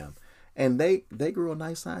from them. And they grew a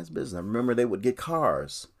nice sized business. I remember they would get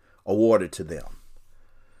cars awarded to them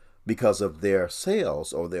because of their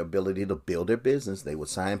sales or their ability to build their business. They would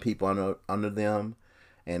sign people under them,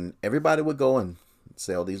 and everybody would go and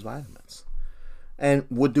sell these vitamins and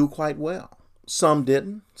would do quite well. Some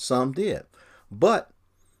didn't, some did. But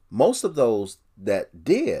most of those that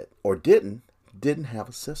did or didn't have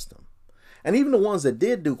a system. And even the ones that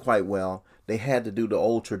did do quite well, they had to do the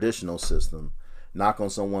old traditional system, knock on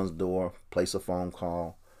someone's door, place a phone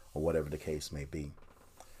call, or whatever the case may be.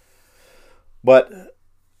 But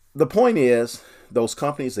the point is, those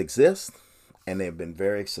companies exist and they've been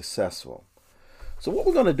very successful. So what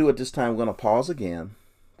we're going to do at this time, we're going to pause again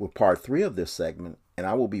with part 3 of this segment, and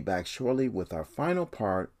I will be back shortly with our final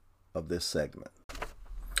part of this segment.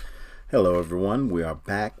 Hello everyone, we are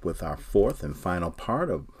back with our 4th and final part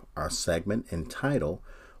of our segment entitled,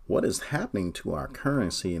 What is Happening to Our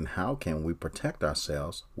Currency and How Can We Protect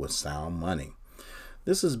Ourselves with Sound Money?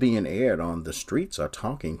 This is being aired on The Streets Are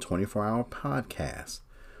Talking 24-hour podcast,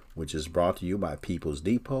 which is brought to you by People's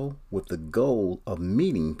Depot with the goal of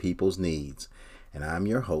meeting people's needs. And I'm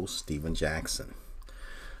your host, Stephen Jackson.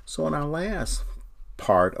 So in our last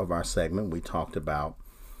part of our segment, we talked about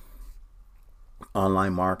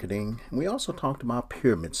online marketing. We also talked about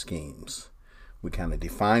pyramid schemes. We kind of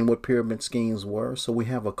defined what pyramid schemes were, so we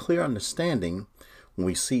have a clear understanding when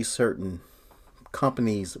we see certain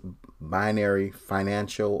companies' binary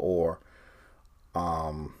financial or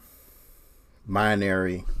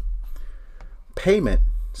binary payment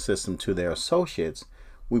system to their associates.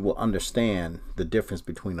 We will understand the difference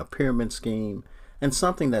between a pyramid scheme and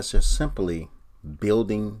something that's just simply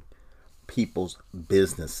building people's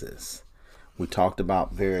businesses. We talked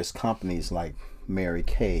about various companies like Mary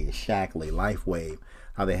Kay, Shackley, LifeWave,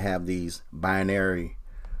 how they have these binary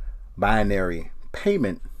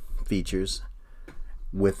payment features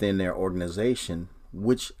within their organization,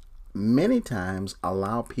 which many times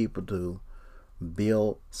allow people to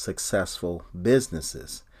build successful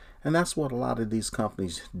businesses. And that's what a lot of these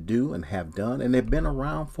companies do and have done. And they've been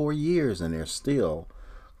around for years and they're still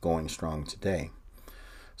going strong today.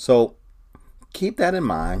 So keep that in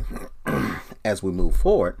mind as we move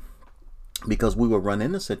forward, because we will run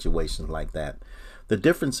into situations like that. The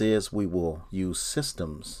difference is we will use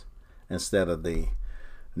systems instead of the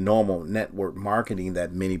normal network marketing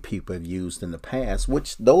that many people have used in the past,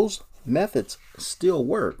 which those methods still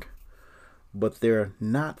work, but they're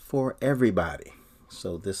not for everybody.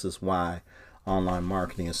 So this is why online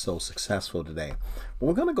marketing is so successful today. But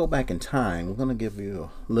we're going to go back in time. We're going to give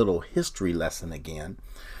you a little history lesson again.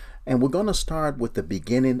 And we're going to start with the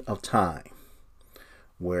beginning of time,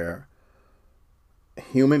 where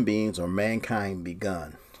human beings or mankind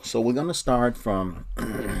begun. So we're going to start from,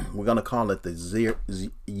 we're going to call it the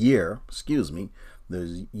year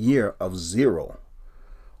of zero,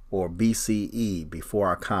 or BCE, before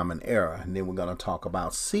our common era. And then we're going to talk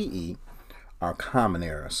about CE, our common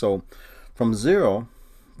era. So from 0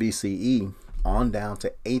 BCE on down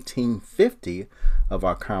to 1850 of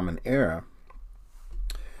our common era,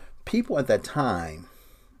 people at that time,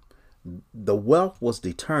 the wealth was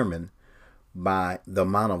determined by the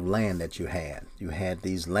amount of land that you had. You had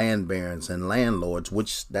these land barons and landlords,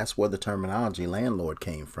 which that's where the terminology landlord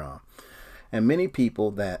came from. And many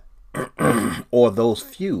people that, or those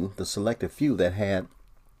few, the selected few that had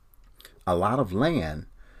a lot of land,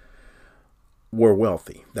 were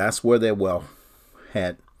wealthy. That's where their wealth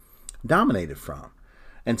had dominated from.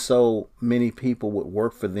 And so many people would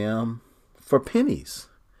work for them for pennies.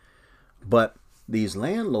 But these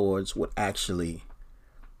landlords would actually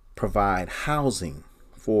provide housing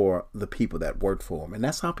for the people that worked for them. And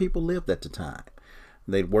that's how people lived at the time.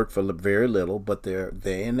 They'd work for very little, but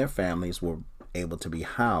they and their families were able to be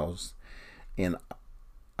housed in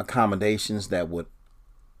accommodations that would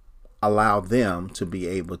allow them to be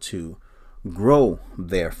able to grow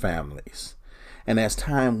their families. And as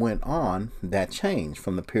time went on, that changed.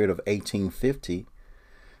 From the period of 1850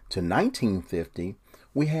 to 1950,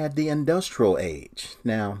 we had the industrial age.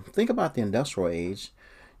 Now, think about the industrial age.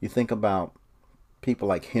 You think about people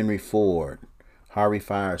like Henry Ford, Harvey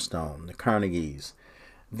Firestone, the Carnegies.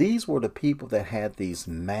 These were the people that had these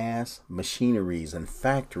mass machineries and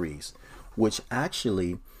factories, which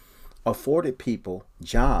actually afforded people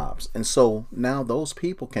jobs. And so now those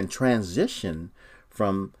people can transition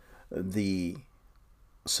from the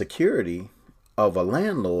security of a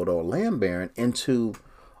landlord or land baron into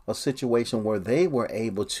a situation where they were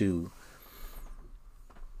able to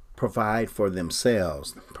provide for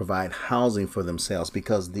themselves, provide housing for themselves,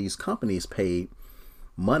 because these companies paid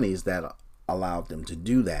monies that allowed them to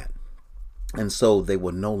do that. And so they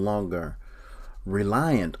were no longer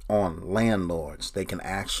reliant on landlords. They can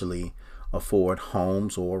actually afford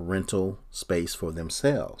homes or rental space for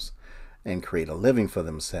themselves and create a living for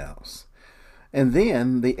themselves. And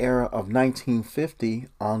then the era of 1950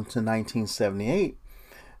 on to 1978,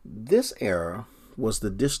 this era was the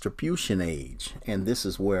distribution age. And this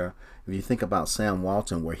is where, if you think about Sam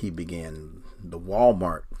Walton, where he began the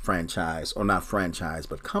Walmart franchise, or not franchise,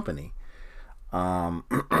 but company. And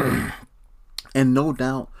no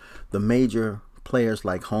doubt the major players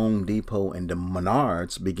like Home Depot and the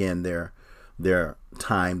Menards began their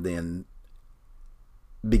time then,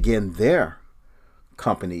 began their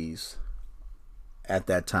companies at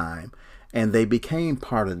that time, and they became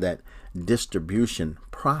part of that distribution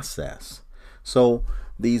process. So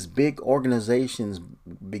these big organizations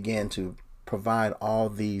began to provide all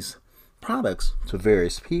these products to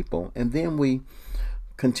various people, and then we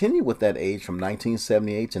continue with that age from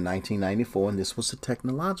 1978 to 1994, and this was the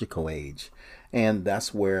technological age. And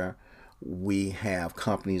that's where we have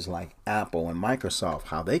companies like Apple and Microsoft,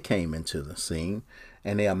 how they came into the scene,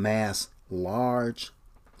 and they amassed large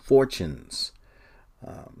fortunes.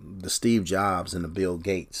 The Steve Jobs and the Bill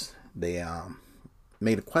Gates, they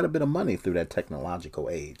made quite a bit of money through that technological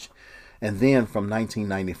age. And then from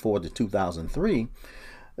 1994 to 2003,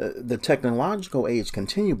 the technological age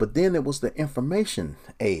continued, but then it was the information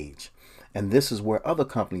age. And this is where other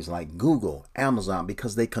companies like Google, Amazon,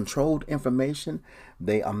 because they controlled information,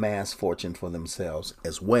 they amassed fortune for themselves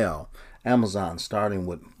as well. Amazon starting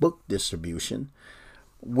with book distribution,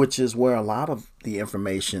 which is where a lot of the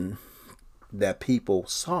information that people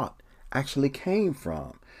sought actually came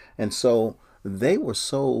from. And so they were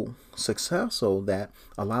so successful that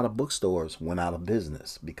a lot of bookstores went out of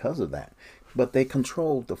business because of that. But they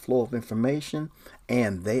controlled the flow of information,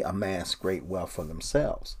 and they amassed great wealth for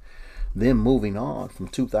themselves. Then moving on from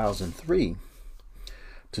 2003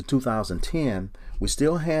 to 2010, we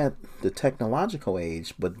still had the technological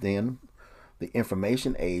age, but then the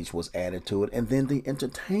information age was added to it, and then the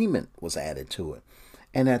entertainment was added to it.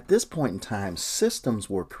 And at this point in time, systems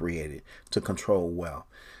were created to control wealth.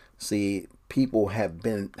 See, people had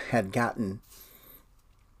gotten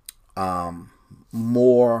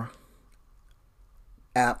more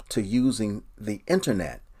apt to using the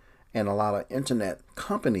internet, and a lot of internet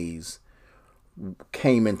companies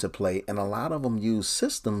came into play, and a lot of them used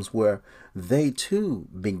systems where they too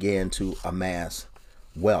began to amass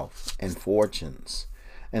wealth and fortunes.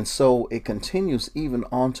 And so it continues even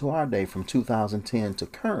on to our day from 2010 to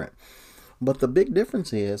current. But the big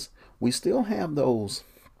difference is we still have those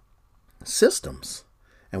systems,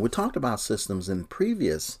 and we talked about systems in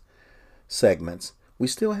previous segments. We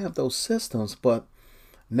still have those systems, but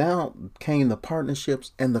now came the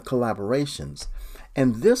partnerships and the collaborations.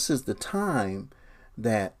 And this is the time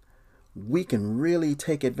that we can really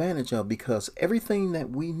take advantage of, because everything that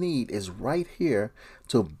we need is right here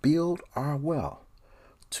to build our wealth,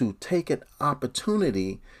 to take an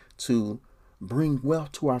opportunity to bring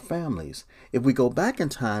wealth to our families. If we go back in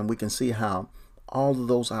time, we can see how all of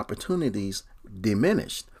those opportunities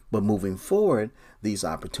diminished. But moving forward, these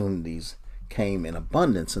opportunities came in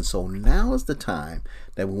abundance. And so now is the time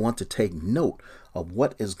that we want to take note of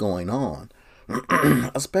what is going on,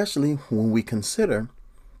 especially when we consider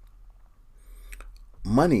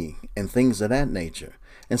money and things of that nature.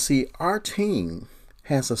 And see, our team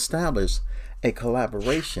has established a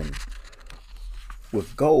collaboration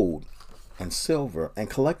with gold and silver and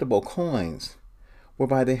collectible coins,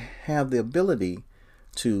 whereby they have the ability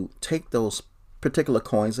to take those particular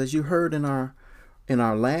coins, as you heard in our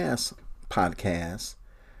last podcast,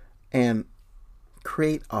 and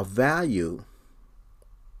create a value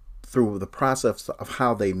through the process of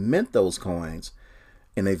how they mint those coins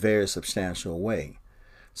in a very substantial way.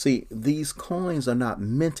 See, these coins are not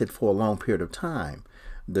minted for a long period of time.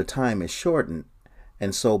 The time is shortened,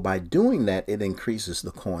 and so by doing that, it increases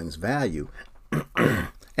the coin's value.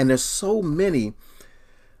 And there's so many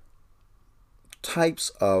types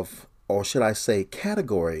of, or should I say,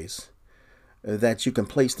 categories that you can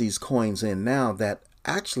place these coins in now that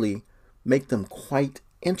actually make them quite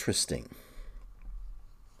interesting.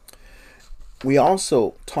 We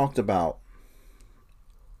also talked about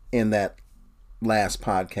in that last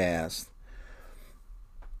podcast,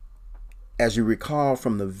 as you recall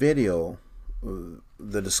from the video,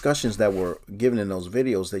 the discussions that were given in those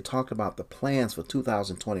videos, they talked about the plans for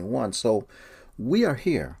 2021. So we are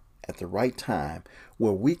here at the right time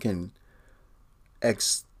where we can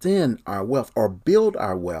extend our wealth or build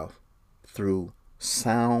our wealth through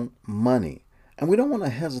sound money. And we don't want to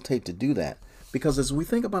hesitate to do that, because as we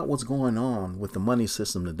think about what's going on with the money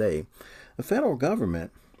system today, the federal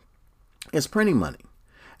government is printing money,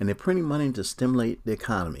 and they're printing money to stimulate the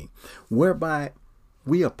economy, whereby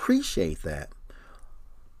we appreciate that,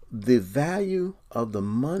 the value of the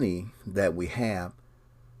money that we have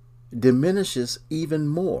diminishes even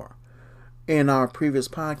more. In our previous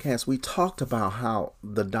podcast, we talked about how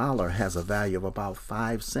the dollar has a value of about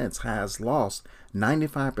 5 cents, has lost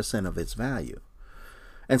 95% of its value.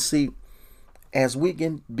 And see, as we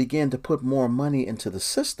begin to put more money into the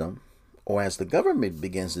system, or as the government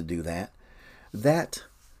begins to do that, that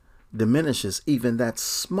diminishes even that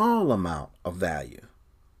small amount of value.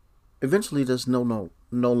 Eventually, there's no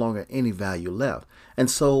longer any value left. And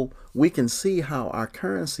so we can see how our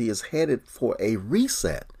currency is headed for a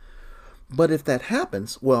reset. But if that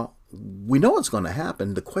happens, well, we know it's going to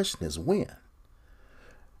happen. The question is when.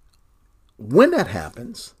 When that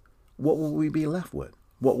happens, what will we be left with?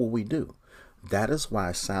 What will we do? That is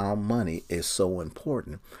why sound money is so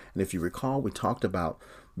important. And if you recall, we talked about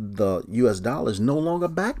the US dollar is no longer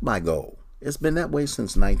backed by gold. It's been that way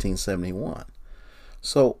since 1971.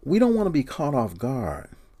 So we don't want to be caught off guard.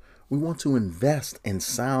 We want to invest in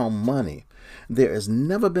sound money. There has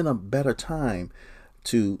never been a better time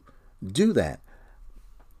to do that.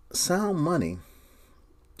 Sound money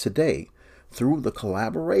today, through the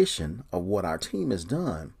collaboration of what our team has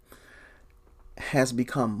done, has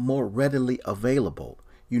become more readily available.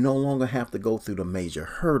 You no longer have to go through the major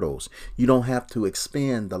hurdles. You don't have to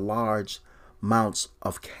expend the large amounts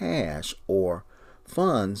of cash or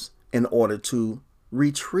funds in order to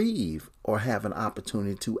retrieve or have an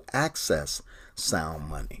opportunity to access sound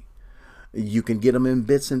money. You can get them in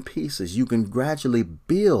bits and pieces. You can gradually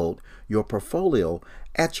build your portfolio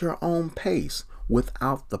at your own pace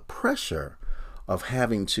without the pressure of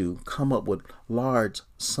having to come up with large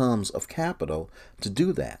sums of capital to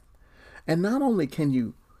do that. And not only can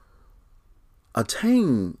you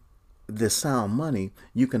attain this sound money,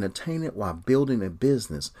 you can attain it while building a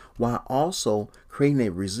business, while also creating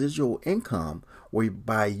a residual income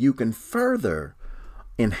whereby you can further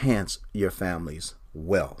enhance your family's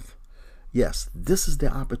wealth. Yes, this is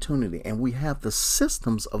the opportunity, and we have the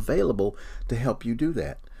systems available to help you do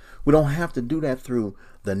that. We don't have to do that through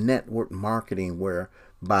the network marketing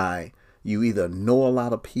whereby you either know a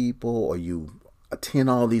lot of people or you attend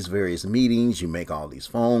all these various meetings, you make all these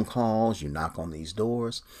phone calls, you knock on these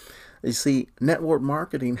doors. You see, network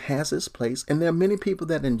marketing has its place, and there are many people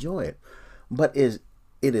that enjoy it, but it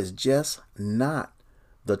is just not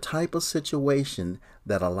the type of situation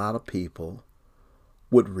that a lot of people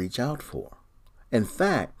would reach out for. In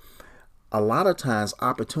fact, a lot of times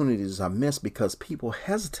opportunities are missed because people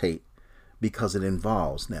hesitate because it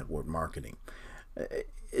involves network marketing.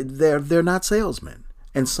 They're not salesmen,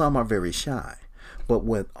 and some are very shy. But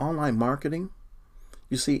with online marketing,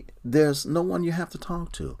 you see, there's no one you have to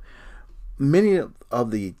talk to. Many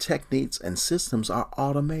of the techniques and systems are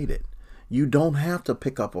automated. You don't have to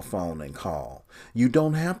pick up a phone and call. You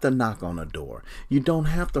don't have to knock on a door. You don't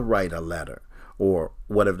have to write a letter or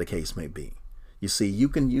whatever the case may be. You see, you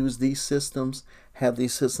can use these systems, have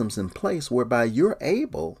these systems in place whereby you're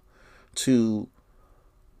able to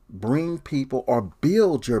bring people or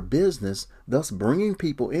build your business, thus bringing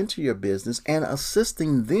people into your business and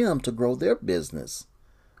assisting them to grow their business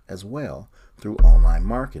as well through online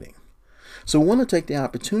marketing. So we want to take the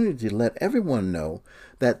opportunity to let everyone know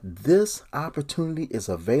that this opportunity is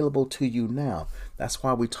available to you now. That's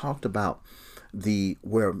why we talked about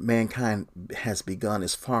where mankind has begun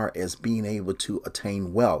as far as being able to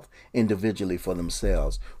attain wealth individually for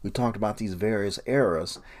themselves. We talked about these various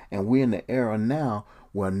eras, and we're in the era now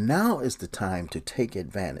where now is the time to take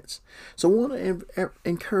advantage. So we want to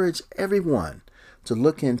encourage everyone to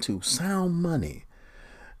look into sound money.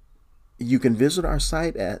 You can visit our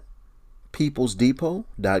site at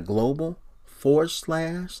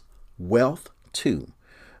peoplesdepot.global/wealth2.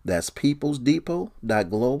 That's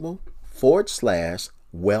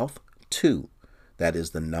peoplesdepot.global/wealth2. That is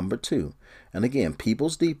the number 2. And again,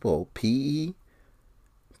 People's Depot,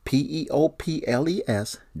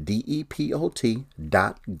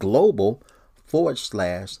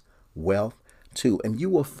 peoplesdepot.global/wealth2. And you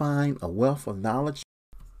will find a wealth of knowledge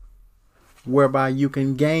whereby you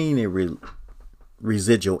can gain a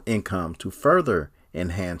residual income to further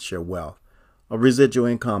enhance your wealth. A residual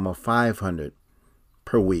income of $500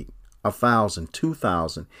 per week, $1,000,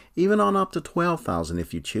 $2,000, even on up to $12,000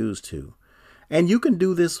 if you choose to. And you can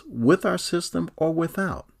do this with our system or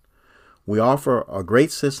without. We offer a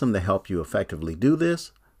great system to help you effectively do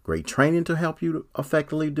this, great training to help you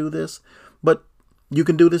effectively do this, but you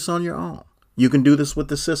can do this on your own. You can do this with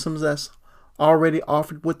the systems that's already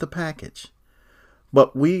offered with the package.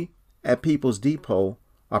 But we at People's Depot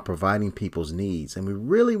are providing people's needs, and we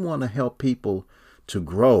really want to help people to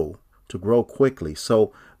grow quickly.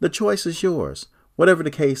 So the choice is yours. Whatever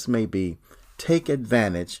the case may be, take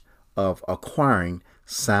advantage of acquiring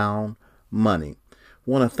sound money. I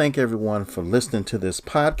want to thank everyone for listening to this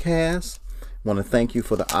podcast. I want to thank you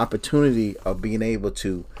for the opportunity of being able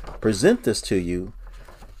to present this to you.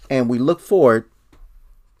 And we look forward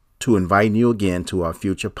to inviting you again to our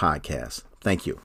future podcast. Thank you.